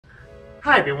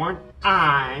Hi everyone,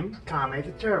 I'm Kame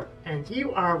the Turtle, and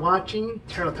you are watching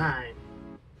Turtle Time.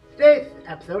 Today's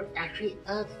episode actually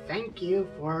a thank you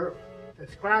for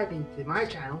subscribing to my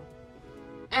channel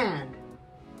and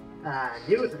a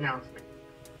news announcement.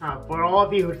 For all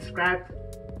of you who subscribed,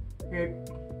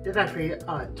 there's actually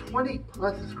a 20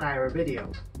 plus subscriber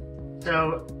video.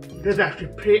 So this is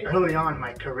actually pretty early on in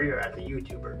my career as a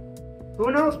YouTuber.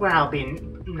 Who knows where I'll be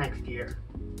next year?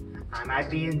 I might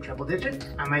be in triple digits,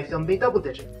 I might still be double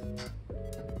digits.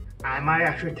 I might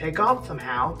actually take off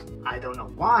somehow, I don't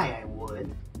know why I would,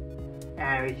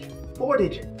 and reach 4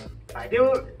 digits. If I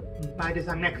do it by this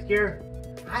time next year,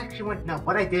 I actually want to know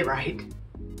what I did right.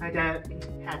 I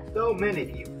had so many of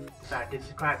you decide to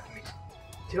subscribe to me.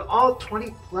 To all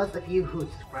 20 plus of you who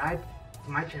subscribed to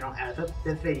my channel as of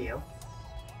this video,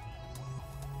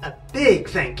 a big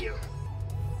thank you!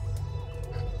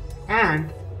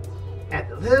 And as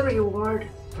a little reward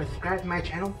for subscribing to my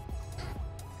channel,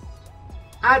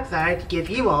 I decided to give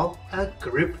you all a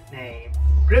group name.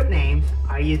 Group names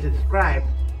are used to describe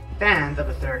fans of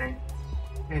a certain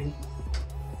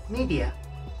media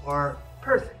or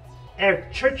person.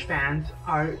 Eric Church fans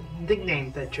are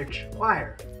nicknamed the Church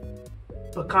Choir.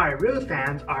 Bakari Roo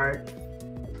fans are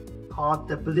called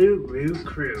the Blue Roo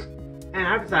Crew. And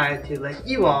I've decided to let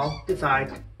you all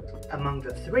decide among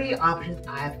the 3 options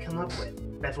I have come up with.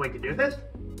 Best way to do this?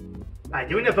 By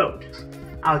doing a vote.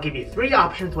 I'll give you 3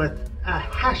 options with a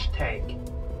hashtag,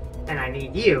 and I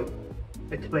need you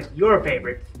to put your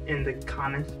favorites in the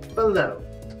comments below.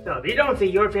 So if you don't see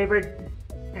your favorite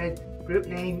group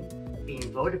name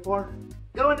being voted for,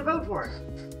 go and vote for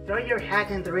it. Throw your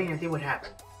hat in the ring and see what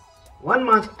happens. 1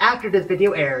 month after this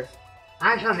video airs,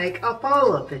 I shall make a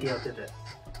follow-up video to this,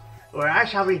 where I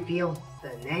shall reveal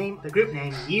the group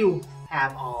name you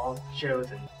have all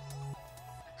chosen.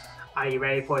 Are you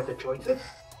ready for the choices?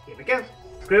 Here we go.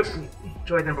 Group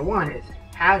choice number 1 is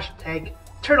hashtag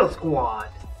Turtle Squad.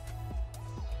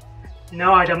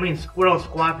 No, I don't mean Squirrel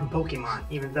Squad from Pokemon,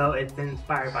 even though it's been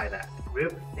inspired by that.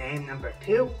 Group name number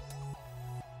 2,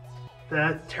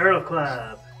 the Turtle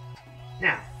Club.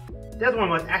 Now, this one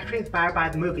was actually inspired by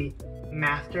the movie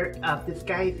Master of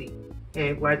Disguising,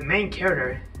 where the main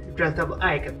character dressed up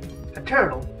like a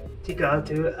turtle to go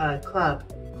to a club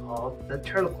called the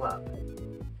Turtle Club.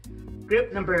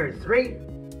 Group number 3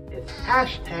 is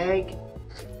hashtag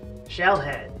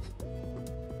Shellheads.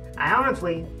 I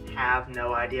honestly have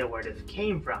no idea where this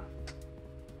came from.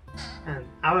 And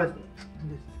I was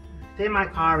sitting in my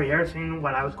car rehearsing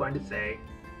what I was going to say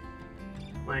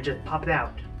when it just popped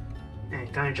out and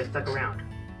it kind of just stuck around.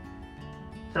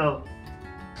 So,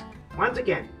 once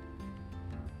again,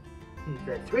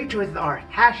 the 3 choices are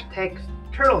hashtag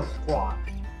Turtle Squad,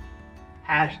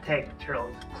 hashtag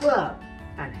Turtles Club,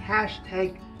 and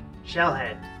hashtag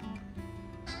Shellheads.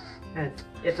 And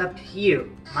it's up to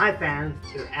you, my fans,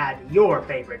 to add your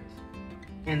favorites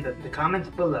in the comments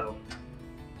below.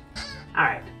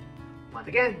 Alright, once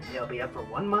again, it'll be up for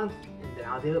 1 month, and then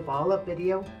I'll do a follow-up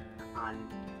video on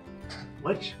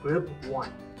which group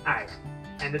won. Alright,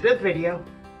 end of this video.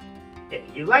 If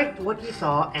you liked what you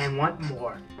saw and want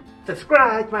more,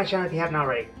 subscribe to my channel if you haven't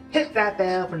already. Hit that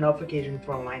bell for notifications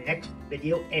for when my next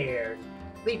video airs.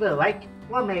 Leave a like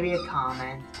or maybe a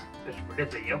comment just for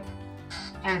this video,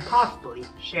 and possibly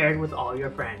share it with all your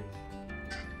friends.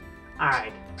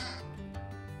 Alright.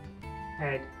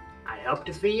 And I hope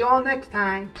to see you all next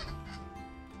time.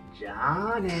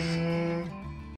 Johnny.